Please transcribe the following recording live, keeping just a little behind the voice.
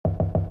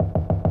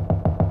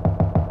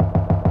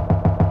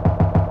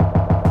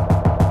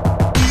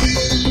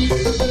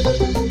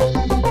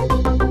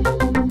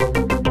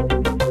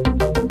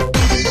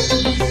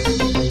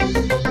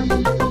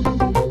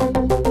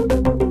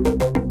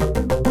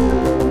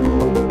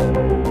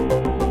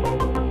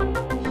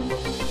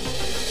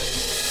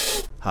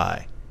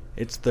Hi,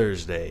 it's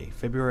Thursday,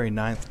 February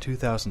 9th,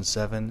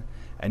 2007,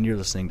 and you're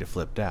listening to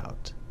Flipped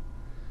Out.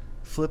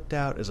 Flipped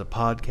Out is a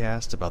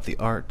podcast about the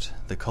art,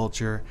 the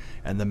culture,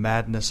 and the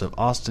madness of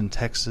Austin,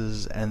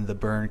 Texas, and the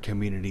burn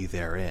community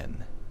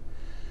therein.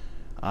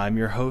 I'm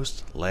your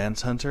host,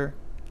 Lance Hunter.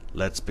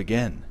 Let's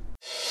begin.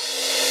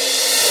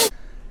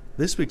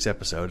 This week's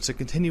episode is a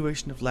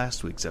continuation of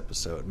last week's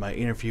episode, my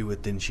interview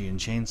with Denshi and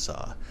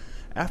Chainsaw.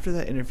 After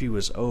that interview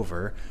was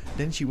over,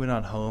 Denshi went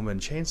on home and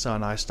Chainsaw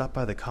and I stopped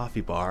by the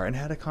coffee bar and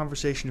had a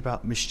conversation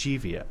about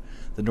Mischievia,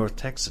 the North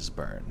Texas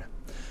burn.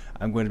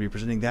 I'm going to be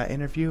presenting that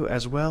interview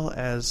as well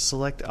as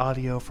select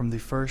audio from the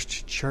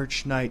first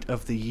church night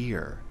of the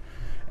year.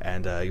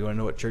 And you want to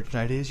know what church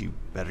night is? You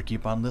better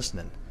keep on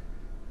listening.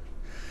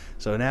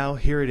 So now,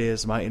 here it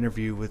is, my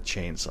interview with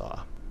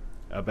Chainsaw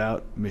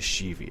about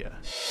Mischievia.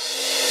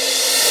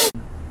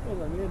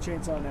 Well, me and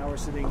Chainsaw now we're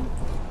sitting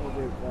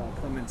over at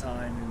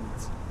Clementine, and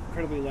it's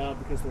incredibly loud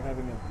because they're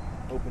having an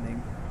opening,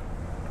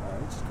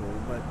 which is cool.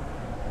 But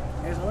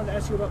I wanted to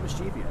ask you about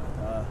Mischievia.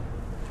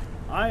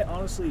 I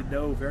honestly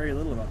know very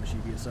little about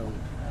Mischievia, so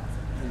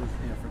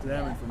for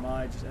them and for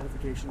my just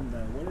edification,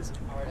 what is it?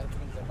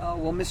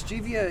 Well,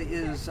 Mischievia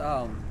is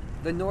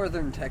the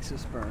northern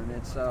Texas burn.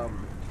 It's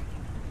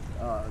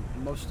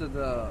most of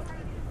the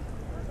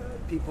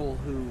people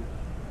who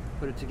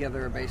put it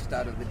together are based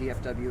out of the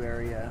DFW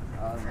area.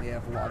 We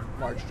have a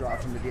large draw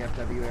from the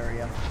DFW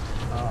area.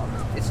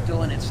 It's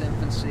still in its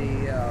infancy.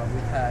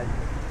 We've had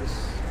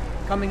this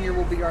coming year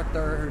will be our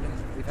third.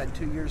 We've had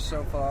 2 years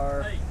so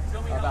far.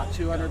 About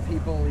 200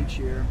 people each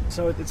year.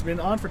 So it's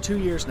been on for 2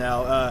 years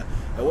now. At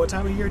what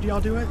time of year do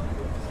y'all do it?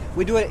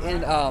 We do it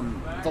in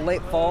the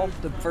late fall,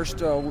 the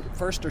first or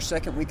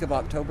second week of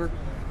October.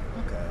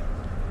 Okay.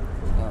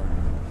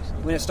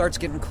 When it starts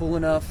getting cool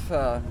enough,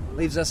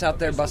 leaves us out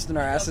there busting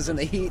our asses in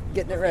the heat,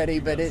 getting it ready,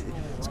 but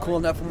it's cool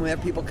enough when we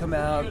have people come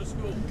out.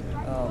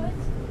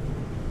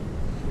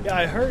 Yeah,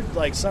 I heard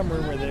some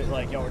rumor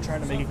that y'all were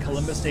trying to make it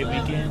Columbus Day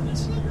weekend.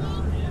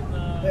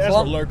 That's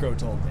what Lurko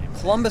told me.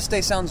 Columbus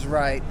Day sounds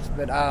right,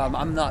 but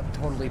I'm not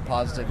totally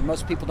positive.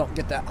 Most people don't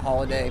get that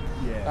holiday.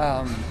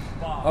 Yeah.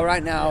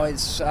 Right now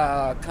it's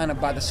kind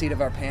of by the seat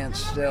of our pants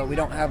still. We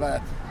don't have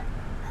a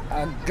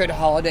good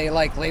holiday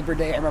like Labor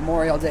Day or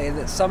Memorial Day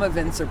that some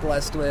events are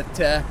blessed with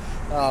to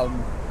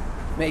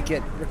make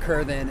it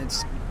recur. Then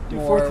it's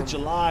more 4th of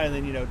July and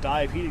then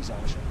die of heat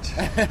exhaustion.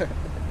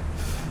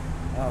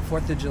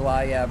 4th of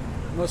July, yeah.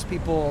 Most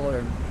people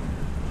are.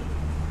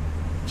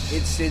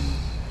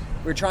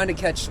 We're trying to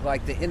catch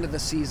the end of the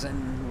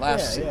season,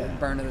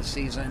 burn of the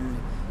season.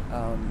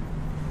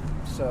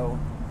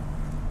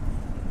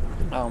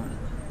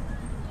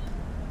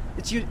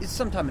 It's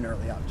sometime in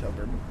early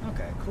October.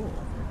 Okay, cool.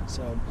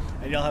 So,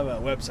 and y'all have a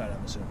website,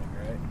 I'm assuming,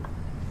 right?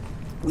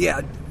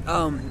 Yeah.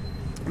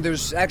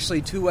 There's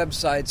actually two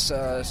websites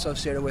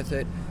associated with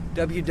it.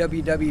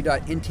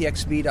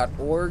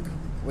 www.ntxb.org,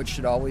 which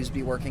should always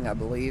be working, I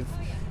believe,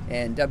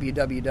 and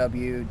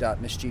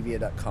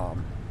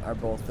www.mischievia.com are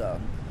both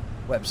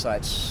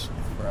websites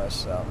for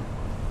us.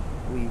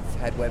 We've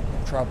had web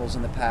troubles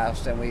in the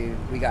past, and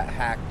we got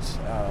hacked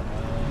a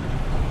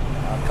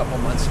couple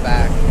months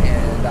back,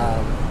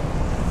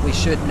 and we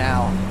should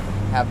now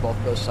have both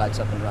those sites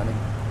up and running.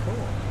 Cool.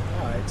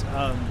 All right.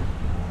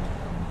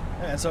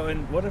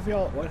 And what have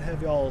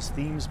y'all's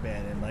themes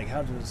been, and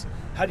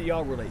how do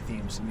y'all relate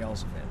themes in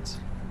y'all's events?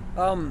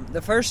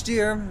 The first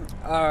year,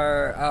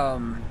 our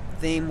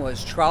theme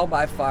was Trial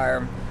by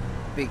Fire,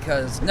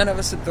 because none of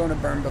us had thrown a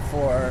burn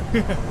before.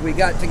 We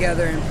got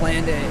together and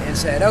planned it and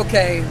said,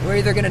 okay, we're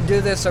either going to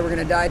do this or we're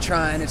going to die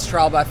trying. It's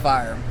Trial by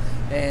Fire.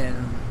 And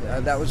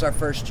that was our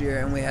first year,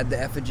 and we had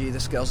the effigy, the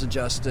Scales of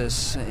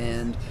Justice,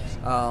 and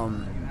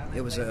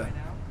it was a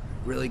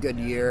really good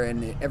year,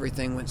 and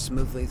everything went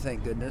smoothly,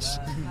 thank goodness.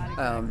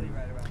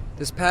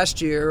 This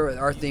past year,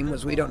 our theme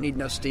was We Don't Need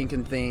No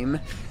Stinking Theme,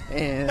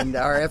 and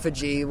our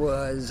effigy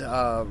was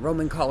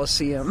Roman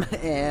Colosseum,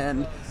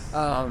 and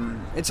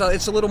it's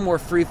a little more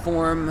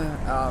freeform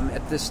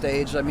at this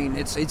stage. I mean,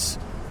 it's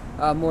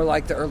more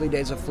like the early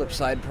days of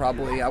Flipside,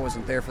 probably. I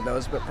wasn't there for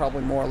those, but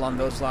probably more along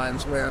those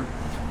lines where,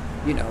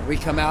 we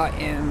come out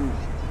and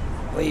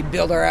we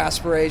build our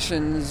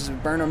aspirations,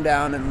 burn them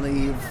down, and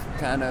leave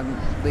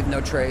no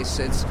trace.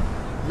 It's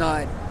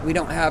not, we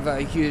don't have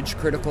a huge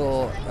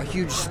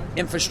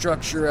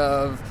infrastructure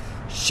of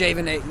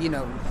shaving it,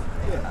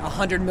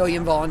 100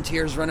 million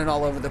volunteers running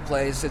all over the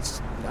place. It's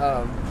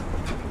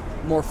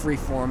more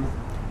freeform,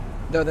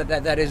 though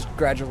that is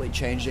gradually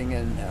changing,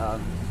 and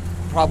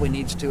probably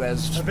needs to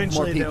as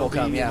eventually more people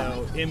come.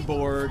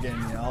 Imborg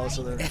and all this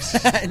other.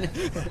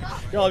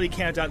 You'll all be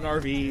camped out in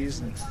RVs.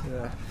 And,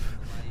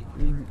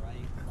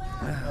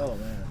 oh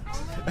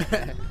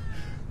man.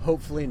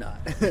 Hopefully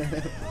not.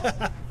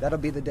 That'll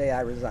be the day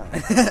I resign.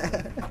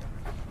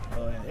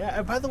 Oh yeah.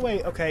 And by the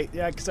way, okay,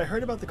 yeah, because I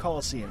heard about the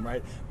Coliseum,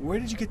 right? Where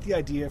did you get the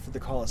idea for the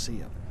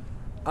Coliseum?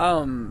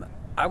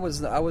 I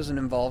wasn't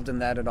involved in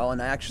that at all,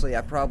 and actually,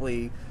 I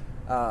probably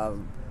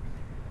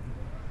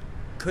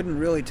couldn't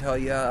really tell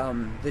you.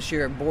 This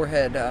year at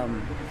Boarhead,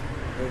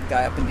 the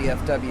guy up in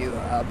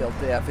DFW, built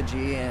the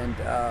effigy, and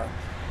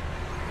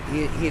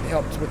he had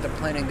helped with the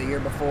planning the year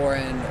before,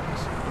 and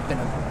it's been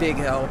a big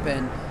help.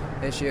 And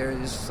this year,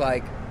 he's just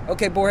like,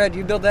 okay, Boarhead,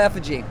 you build the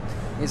effigy.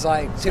 He's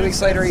like, 2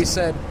 weeks later, he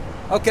said,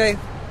 okay,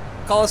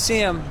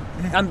 Coliseum,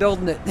 I'm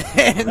building it.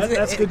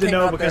 That's good to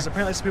know, because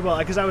apparently some people,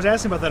 because I was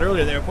asking about that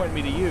earlier, they were pointing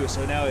me to you,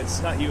 so now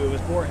it's not you, it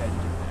was Boarhead.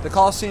 The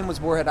Coliseum was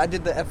Boarhead. I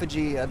did the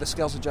effigy, the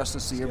Scales of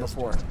Justice, the year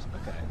before.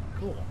 Okay,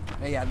 cool.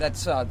 Yeah,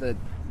 that's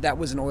that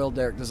was an oil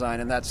derrick design,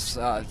 and that's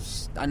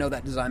I know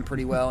that design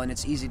pretty well, and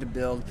it's easy to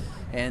build,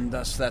 and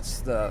thus that's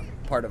the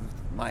part of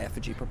my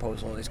effigy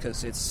proposal, is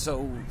because it's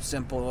so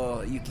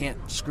simple, you can't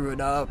screw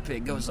it up,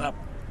 it goes up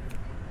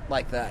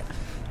like that.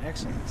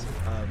 Excellent.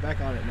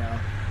 Back on it now.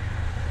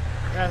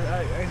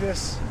 I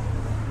guess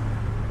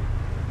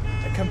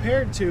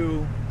compared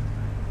to,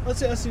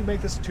 let's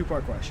make this a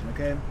two-part question,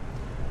 okay?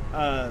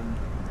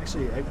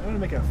 Actually, I'm going to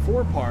make it a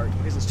four-part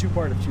because it's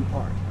two-part of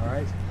two-part. All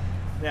right.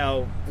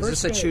 Now,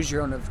 is this a choose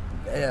your own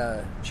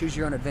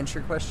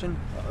adventure question?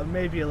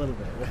 Maybe a little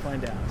bit. We'll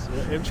find out. So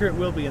I'm sure it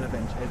will be an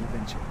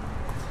adventure.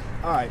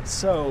 All right.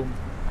 So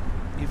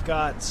you've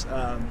got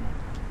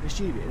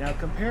Mischievia. Now,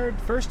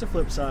 compared first to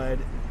Flipside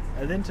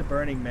and then to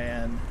Burning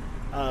Man,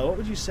 what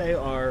would you say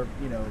are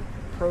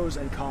pros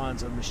and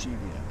cons of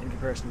Mischievia in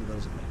comparison to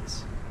those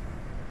events?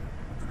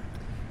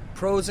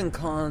 Pros and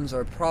cons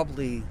are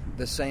probably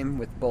the same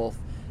with both,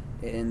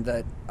 in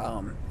that,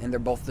 and they're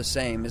both the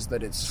same, is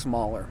that it's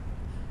smaller,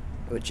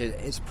 which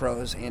is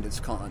pros and it's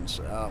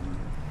cons.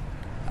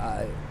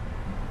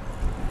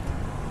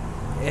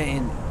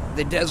 In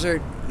the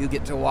desert, you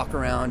get to walk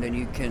around, and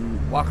you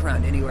can walk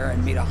around anywhere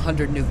and meet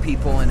 100 new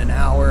people in an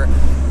hour,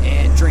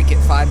 and drink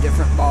at 5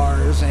 different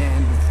bars,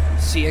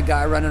 and see a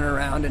guy running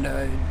around in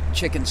a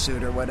chicken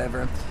suit or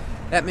whatever.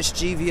 At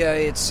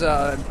Mischievia, it's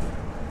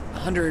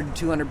 100,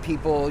 200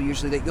 people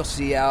usually that you'll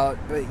see out,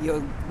 but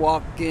you'll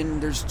walk in,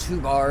 there's 2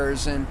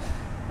 bars, and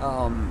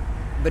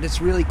but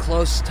it's really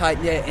close,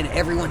 tight-knit, and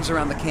everyone's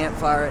around the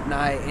campfire at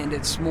night, and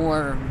it's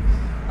more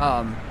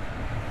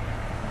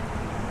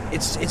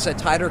it's a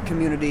tighter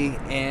community,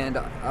 and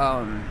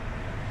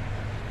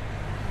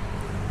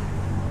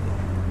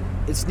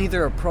it's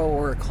neither a pro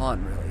or a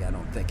con, really. I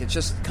don't think it's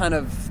just kind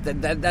of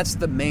that's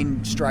the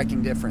main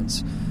striking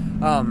difference.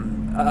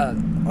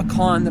 A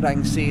con that I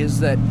can see is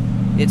that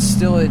it's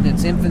still in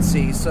its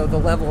infancy, so the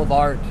level of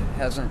art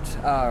hasn't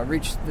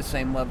reached the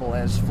same level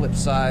as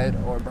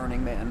Flipside or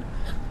Burning Man.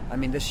 I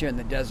mean, this year in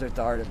the desert,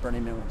 the art at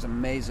Burning Man was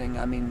amazing.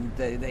 I mean,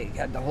 they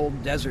had the whole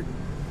desert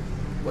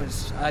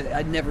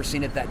I'd never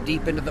seen it that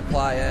deep into the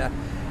playa,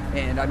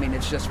 and I mean,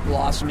 it's just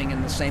blossoming,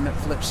 and the same at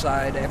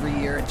Flipside. Every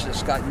year it's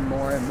just gotten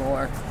more and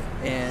more,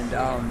 and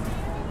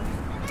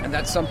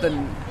that's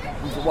something,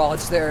 while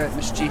it's there at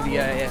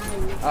Mischievia,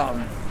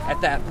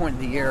 at that point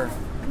of the year,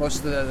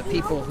 most of the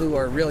people who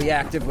are really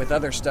active with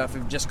other stuff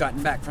have just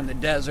gotten back from the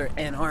desert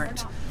and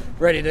aren't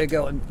ready to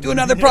go and do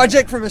another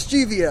project for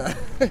Mischievia,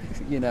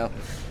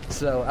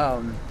 So,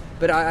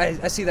 but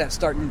I see that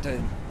starting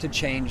to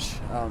change.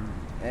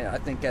 And I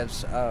think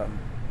as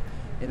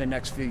in the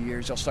next few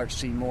years, you'll start to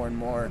see more and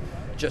more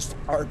just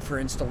art for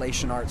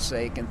installation art's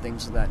sake and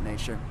things of that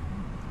nature.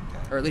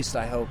 Or at least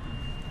I hope.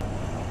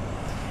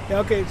 Yeah,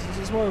 okay,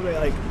 just more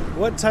like,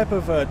 what type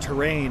of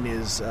terrain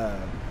is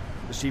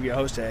Mischievia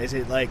hosted? Is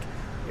it like,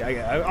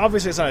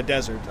 obviously it's not a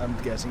desert, I'm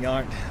guessing, y'all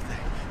aren't,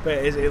 but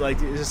is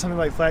it something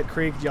like Flat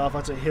Creek? Do y'all have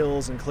lots of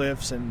hills and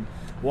cliffs and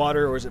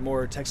water, or is it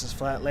more Texas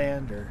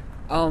flatland, or?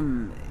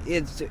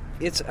 It's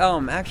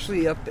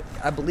actually up.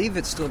 I believe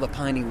it's still the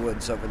piney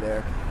woods over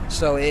there.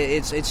 So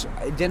it's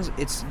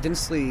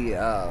densely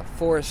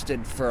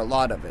forested for a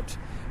lot of it.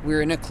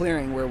 We're in a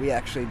clearing where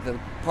the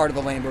part of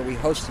the land where we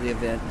host the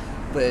event,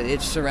 but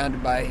it's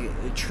surrounded by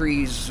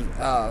trees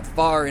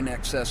far in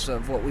excess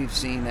of what we've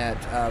seen at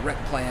Wreck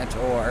Plant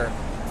or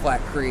Flat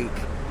Creek,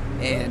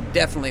 and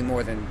definitely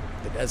more than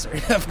the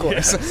desert, of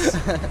course. Yes.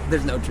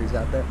 There's no trees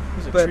out there.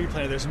 There's a tree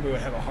planted there, somebody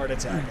would have a heart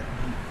attack.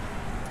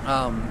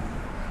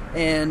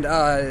 And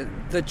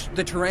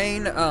the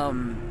terrain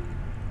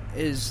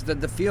is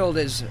the field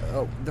is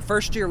the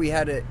first year we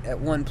had it at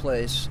one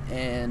place,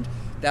 and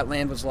that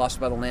land was lost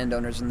by the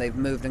landowners, and they've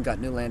moved and got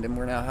new land, and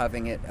we're now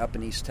having it up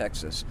in East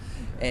Texas,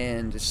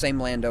 and the same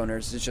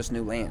landowners, it's just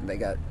new land they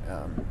got,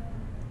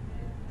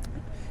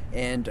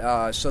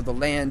 so the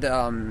land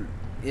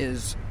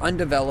is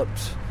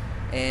undeveloped,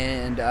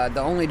 and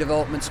the only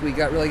developments we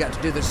really got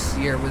to do this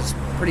year was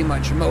pretty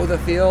much mow the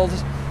field.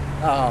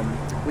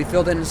 We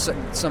filled in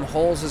some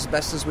holes as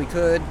best as we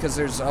could, because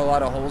there's a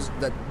lot of holes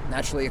that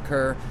naturally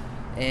occur,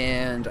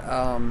 and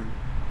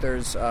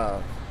there's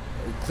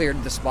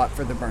cleared the spot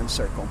for the burn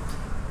circle.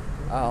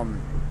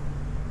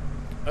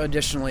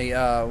 Additionally,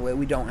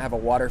 we don't have a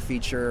water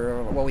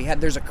feature. Well,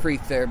 there's a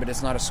creek there, but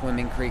it's not a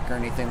swimming creek or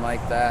anything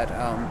like that.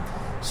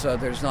 So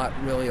there's not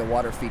really a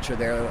water feature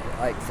there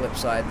like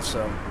Flipside.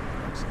 So,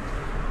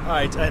 all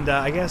right, and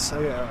I guess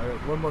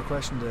one more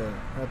question to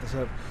wrap this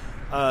up.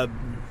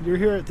 You're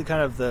here at the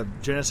kind of the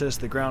genesis,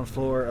 the ground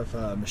floor of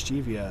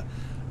Mischievia.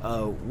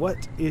 What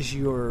is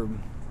your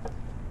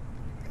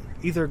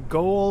either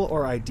goal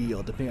or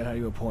ideal, depending on how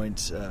you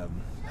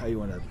how you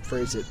want to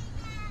phrase it,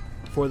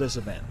 for this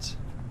event?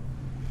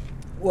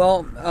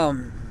 Well,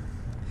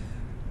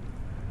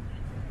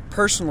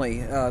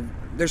 personally,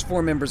 there's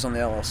 4 members on the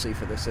LLC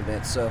for this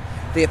event, so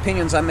the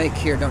opinions I make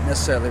here don't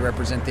necessarily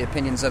represent the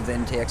opinions of the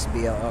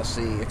NTXB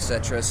LLC,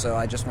 etc. So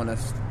I just want to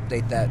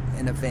state that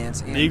in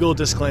advance. And, Legal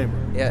disclaimer.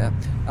 Yeah.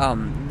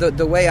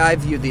 The way I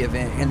view the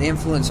event and the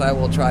influence I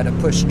will try to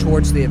push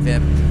towards the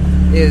event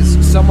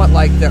is somewhat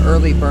like the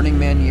early Burning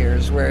Man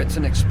years, where it's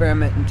an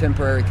experiment in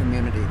temporary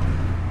community.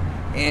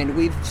 And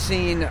we've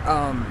seen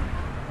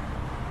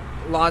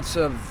lots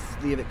of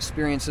the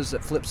experiences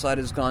that Flipside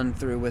has gone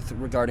through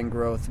regarding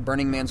growth,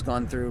 Burning Man's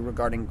gone through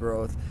regarding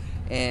growth,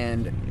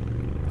 and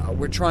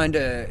we're trying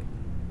to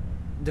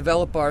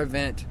develop our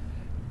event,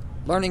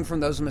 learning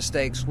from those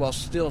mistakes while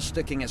still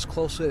sticking as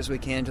closely as we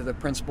can to the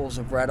principles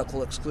of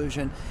radical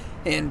exclusion,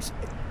 and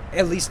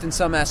at least in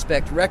some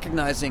aspect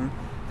recognizing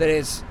that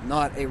it's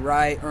not a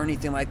right or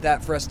anything like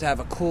that for us to have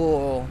a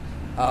cool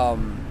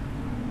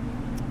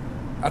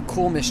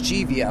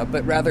Mischivia,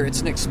 but rather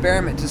it's an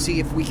experiment to see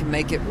if we can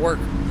make it work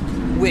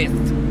with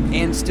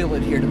and still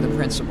adhere to the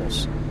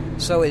principles.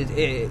 So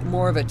it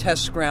more of a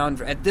test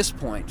ground at this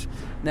point.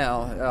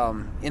 Now,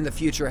 in the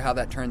future, how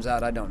that turns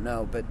out, I don't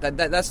know. But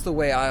that's the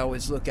way I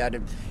always look at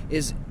it,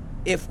 is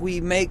if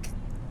we make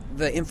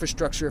the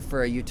infrastructure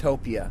for a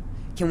utopia,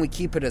 can we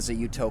keep it as a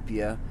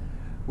utopia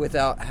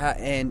without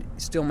and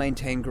still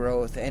maintain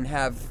growth and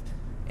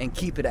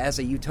keep it as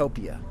a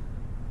utopia?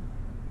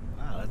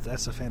 Wow,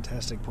 that's a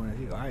fantastic point of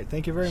view. All right,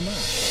 thank you very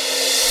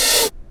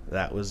much.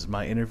 That was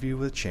my interview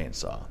with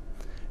Chainsaw.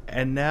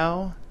 And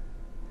now,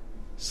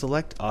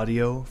 select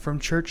audio from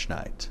Church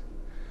Night.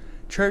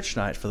 Church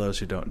Night, for those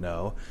who don't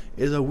know,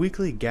 is a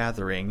weekly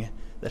gathering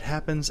that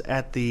happens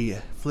at the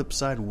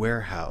Flipside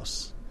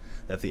warehouse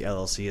that the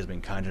LLC has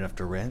been kind enough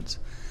to rent,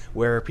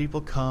 where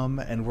people come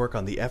and work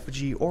on the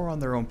effigy or on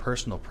their own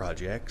personal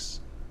projects,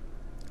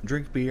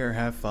 drink beer,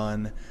 have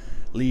fun,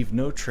 leave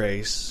no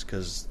trace,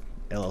 because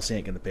LLC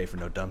ain't going to pay for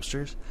no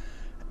dumpsters,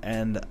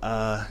 and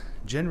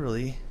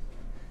generally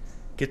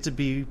get to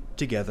be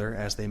together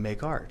as they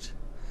make art.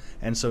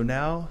 And so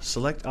now,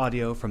 select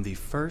audio from the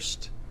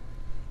first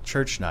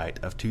Church Night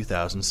of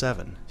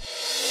 2007.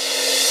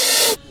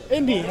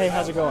 Indy, hey,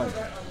 how's it going?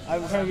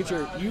 I'm trying to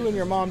get you and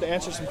your mom to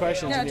answer some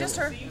questions. No, just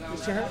her.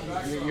 Just her?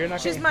 You're not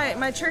She's gonna...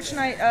 my church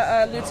night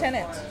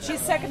lieutenant. She's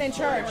second in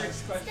charge.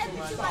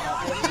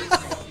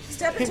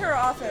 Step into her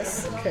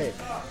office. Okay.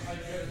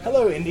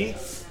 Hello, Indy.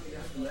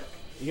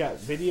 You got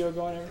video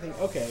going and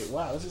everything? Okay,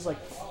 wow, this is like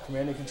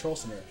command and control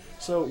center.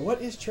 So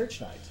what is Church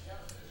Night?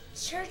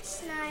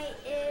 Church Night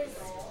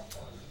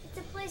it's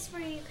a place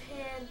where you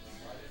can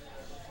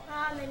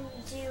come and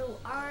do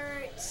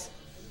art,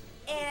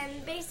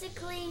 and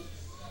basically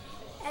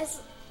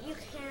as you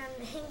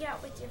can hang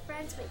out with your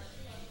friends, but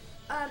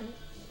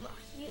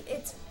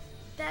it's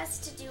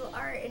best to do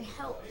art and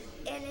help.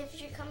 And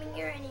if you're coming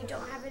here and you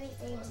don't have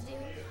anything to do,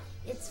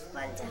 it's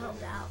fun to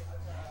help out.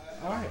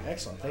 All right,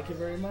 excellent. Thank you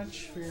very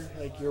much for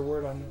your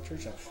word on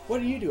Church Night. What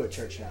do you do at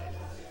Church Night?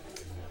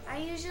 I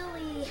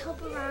usually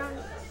help around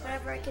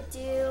whatever I could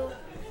do,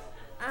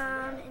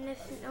 and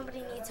if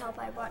nobody needs help,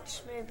 I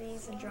watch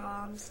movies and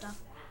draw and stuff.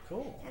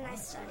 Cool. And I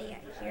study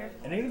at here.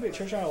 And you're gonna be at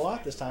Church Night a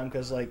lot this time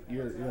because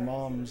your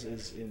mom's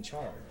is in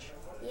charge.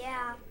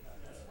 Yeah.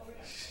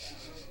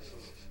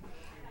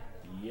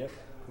 Yep.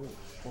 Cool.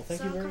 Well,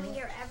 thank you very much. So I'm coming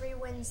here every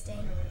Wednesday.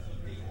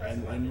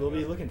 And we'll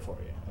be looking for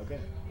you. Okay.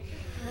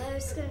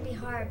 It's going to be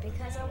hard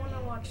because I want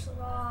to watch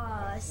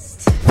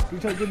Lost.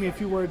 Can you give me a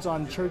few words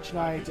on Church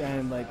Night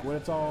and what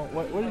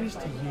it is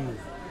to you?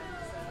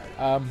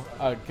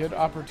 A good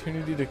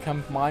opportunity to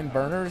come mine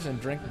burners and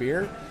drink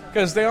beer,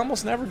 because they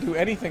almost never do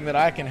anything that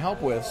I can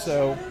help with.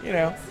 So,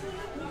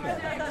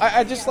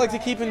 I just like to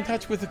keep in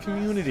touch with the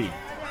community.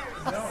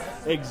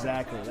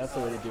 Exactly. That's the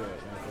way to do it.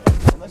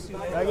 Okay.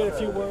 Can I get a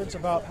few words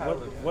about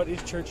what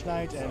is Church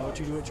Night and what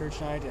you do at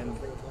Church Night and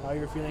how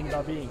you're feeling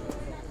about being here?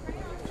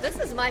 This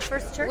is my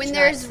first church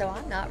night, so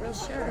I'm not real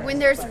sure. When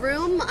there's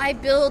room, I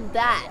build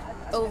that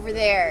over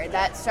there,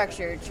 that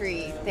structure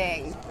tree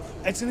thing.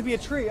 It's going to be a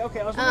tree.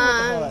 Okay, I was wondering what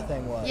the hell that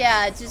thing was.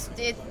 Yeah,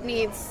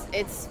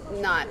 it's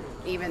not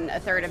even a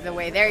third of the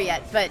way there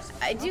yet, but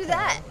I do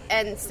that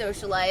and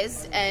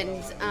socialize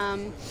and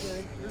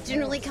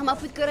generally come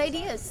up with good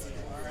ideas.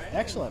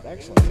 Excellent.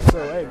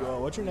 So, hey,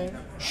 what's your name?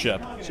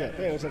 Shep.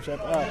 Hey, what's up, Shep?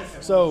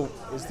 So,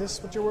 is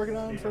this what you're working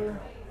on for?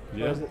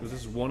 Yeah, this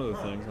is one of the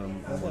things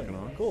I'm working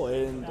on. Cool.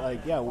 And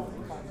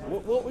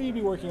what will you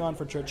be working on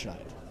for Church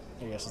Night?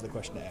 I guess is the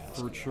question to ask.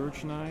 For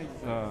Church Night,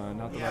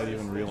 not that I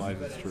even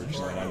realize it's Church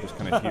Night. I'm just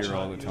kind of here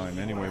all the time.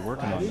 Anyway,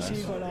 working on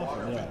this.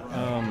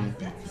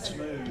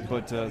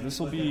 But this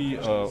will be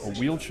a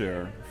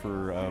wheelchair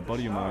for a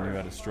buddy of mine who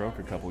had a stroke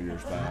a couple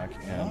years back,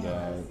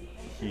 and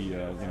he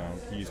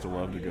used to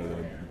love to go to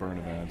burn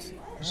events.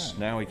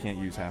 Now he can't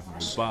use half of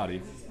his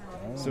body.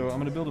 So I'm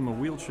going to build him a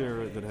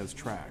wheelchair that has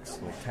tracks,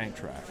 like tank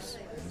tracks,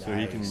 so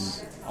he can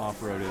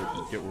off-road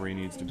it, get where he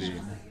needs to be.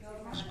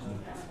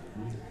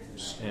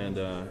 And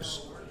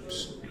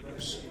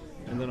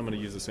And then I'm going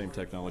to use the same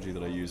technology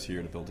that I use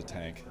here to build a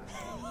tank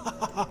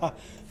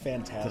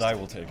Fantastic. that I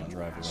will take and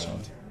drive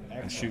around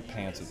and shoot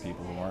pants at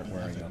people who aren't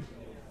wearing them.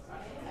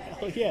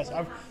 Oh, yes,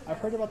 I've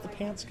heard about the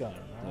pants gun.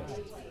 Yes.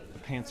 The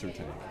Panther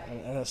tank.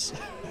 And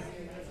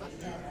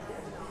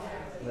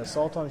an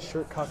assault on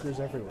shirt cockers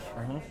everywhere.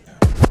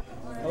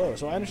 Hello.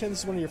 So I understand this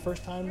is one of your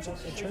first times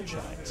at church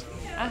night.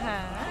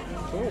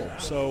 Cool.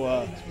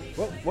 So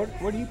what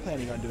are you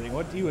planning on doing?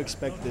 What do you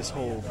expect this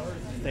whole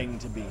thing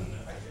to be?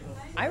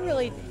 I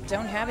really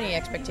don't have any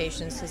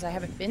expectations because I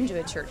haven't been to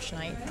a church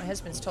night. My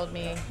husband's told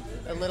me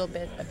a little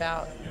bit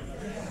about,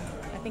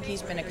 I think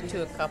he's been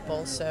to a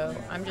couple, so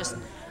I'm just,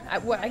 I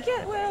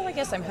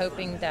guess I'm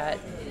hoping that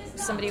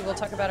somebody will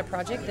talk about a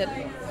project that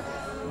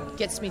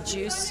gets me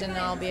juiced and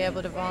I'll be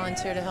able to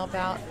volunteer to help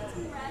out,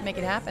 make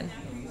it happen.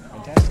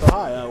 Fantastic. So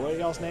hi, what are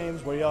y'all's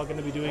names? What are y'all going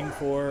to be doing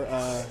for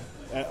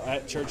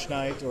at church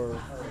night, or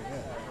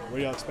what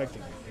are y'all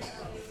expecting?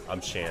 I'm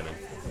Shannon.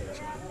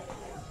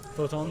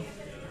 Photon?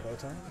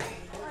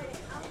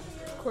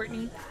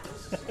 Courtney.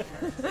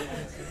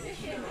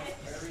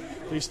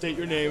 Please state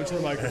your name to the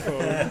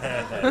microphone.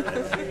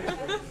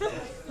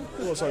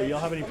 Cool. So, y'all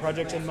have any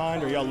projects in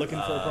mind, or y'all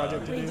looking for a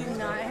project to do? We do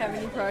not have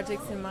any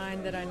projects in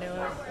mind that I know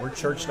of. We're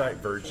church night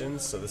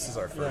virgins, so this is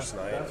our first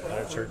night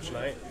at a church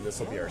night, and this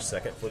will be our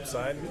second flip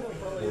side.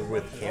 We're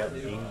with Camp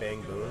Bing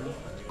Bang Boom.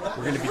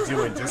 We're going to be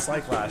doing, just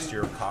like last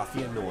year,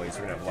 coffee and noise.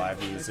 We're going to have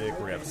live music. We're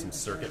going to have some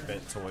circuit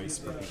bent toys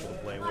for people to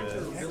play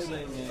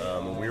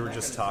with. We were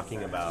just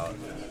talking about,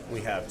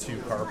 we have 2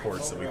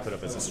 carports that we put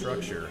up as a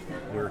structure.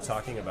 We were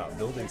talking about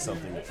building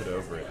something to put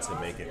over it to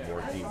make it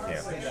more theme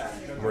campish.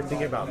 And we're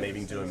thinking about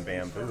maybe doing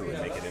bamboo and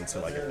make it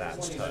into like a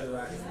thatched hut.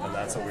 And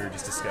that's what we were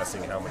just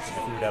discussing, how much, if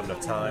we would have enough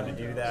time to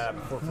do that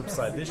before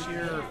Flipside this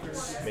year,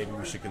 maybe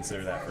we should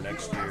consider that for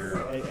next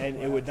year. And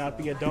it would not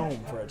be a dome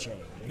for a change.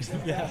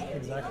 Yeah,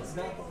 exactly.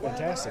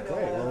 Fantastic,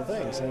 great. Well,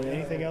 thanks. And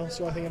anything else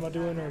you want to think about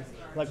doing, or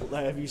like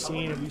have you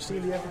seen the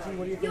effigy?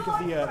 What do you think of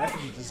the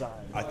effigy design?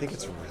 I think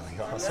it's really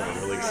awesome. I'm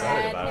really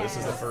excited about it. This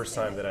is the first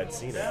time that I'd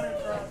seen it,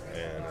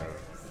 and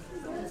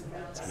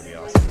it's gonna be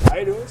awesome. How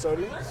you doing,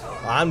 Sody?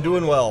 I'm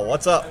doing well.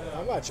 What's up?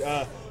 Not much.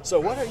 So,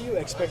 what are you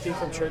expecting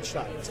from church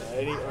night?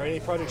 Any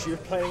projects you're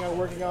planning on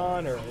working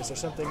on, or is there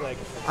something like?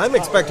 I'm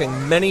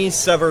expecting many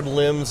severed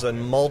limbs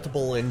and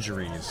multiple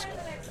injuries.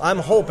 I'm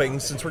hoping,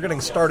 since we're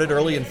getting started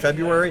early in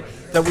February,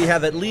 that we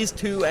have at least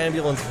 2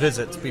 ambulance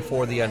visits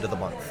before the end of the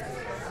month.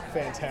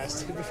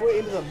 Fantastic. Before the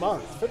end of the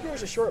month.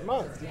 February's a short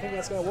month. Do you think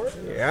that's going to work?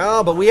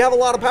 Yeah, but we have a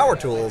lot of power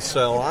tools,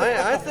 so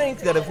I think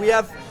that if we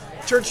have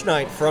church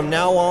night from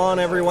now on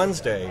every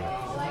Wednesday,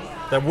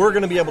 that we're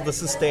going to be able to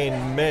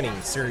sustain many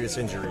serious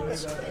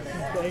injuries.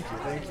 Thank you.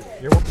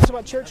 You're welcome.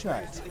 About church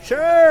night.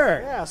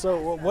 Sure. Yeah,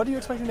 so what are you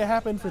expecting to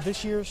happen for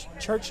this year's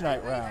church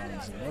night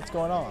rounds? And what's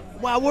going on?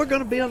 Well, we're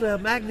going to build a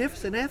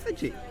magnificent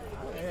effigy.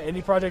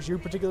 Any projects you're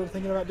particularly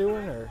thinking about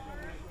doing, or?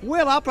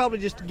 Well, I'll probably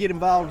just get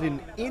involved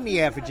in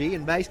the effigy,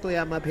 and basically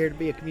I'm up here to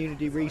be a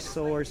community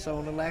resource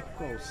on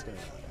electrical stuff.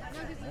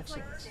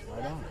 Excellent.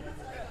 Right on.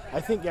 I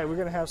think, we're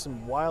going to have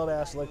some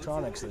wild-ass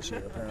electronics this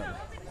year, apparently.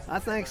 I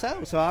think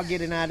so. So I'll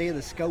get an idea of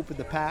the scope of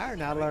the power,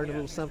 and I'll learn a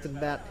little something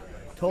about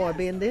toy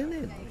bending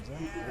and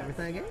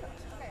everything else.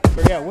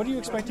 But what are you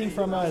expecting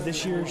from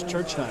this year's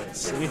church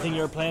nights? Anything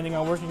you're planning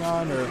on working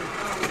on, or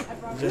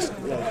just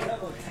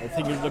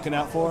anything you're looking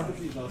out for?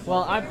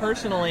 Well, I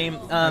personally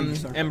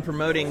am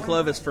promoting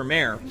Clovis for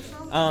mayor.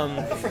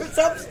 For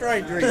some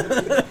strange reason.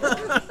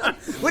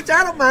 Which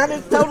I don't mind.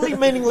 It's totally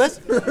meaningless.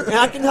 And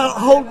I can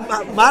hold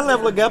my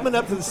level of government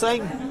up to the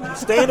same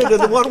standard as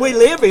the one we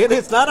live in.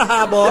 It's not a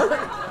high bar.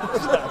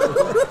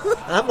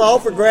 I'm all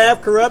for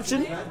graft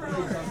corruption.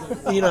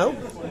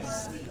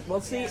 Well,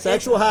 see,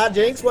 sexual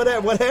hijinks,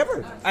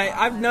 whatever.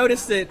 I've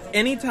noticed that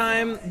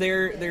anytime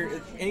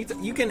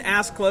you can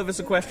ask Clovis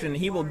a question,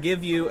 he will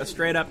give you a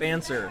straight up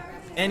answer.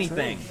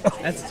 Anything.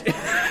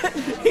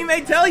 He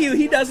may tell you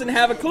he doesn't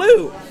have a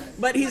clue,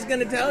 but he's going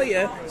to tell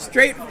you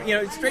straight.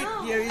 He's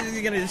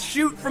going to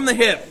shoot from the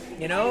hip.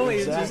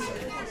 Exactly.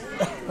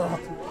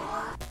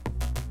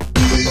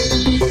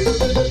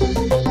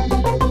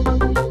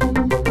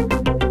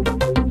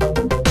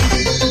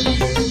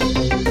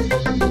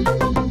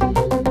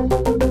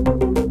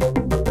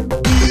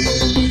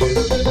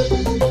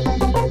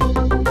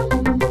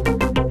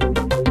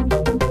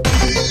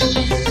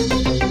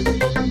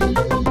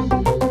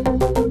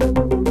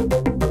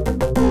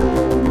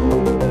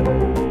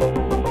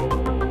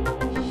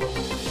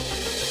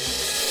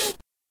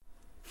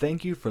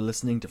 Thank you for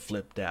listening to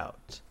Flipped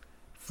Out.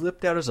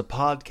 Flipped Out is a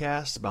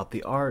podcast about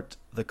the art,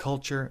 the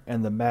culture,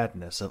 and the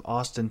madness of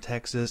Austin,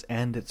 Texas,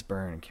 and its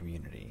Burn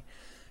community.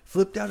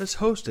 Flipped Out is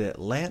hosted at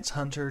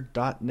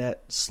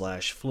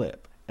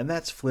lancehunter.net/flip, and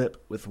that's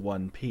flip with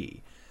 1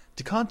 P.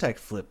 To contact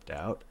Flipped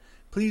Out,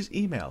 please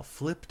email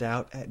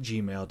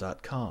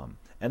flippedout@gmail.com,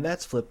 and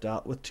that's Flipped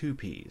Out with 2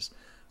 P's.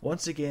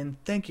 Once again,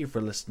 thank you for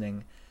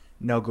listening.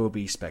 Now go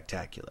be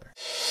spectacular.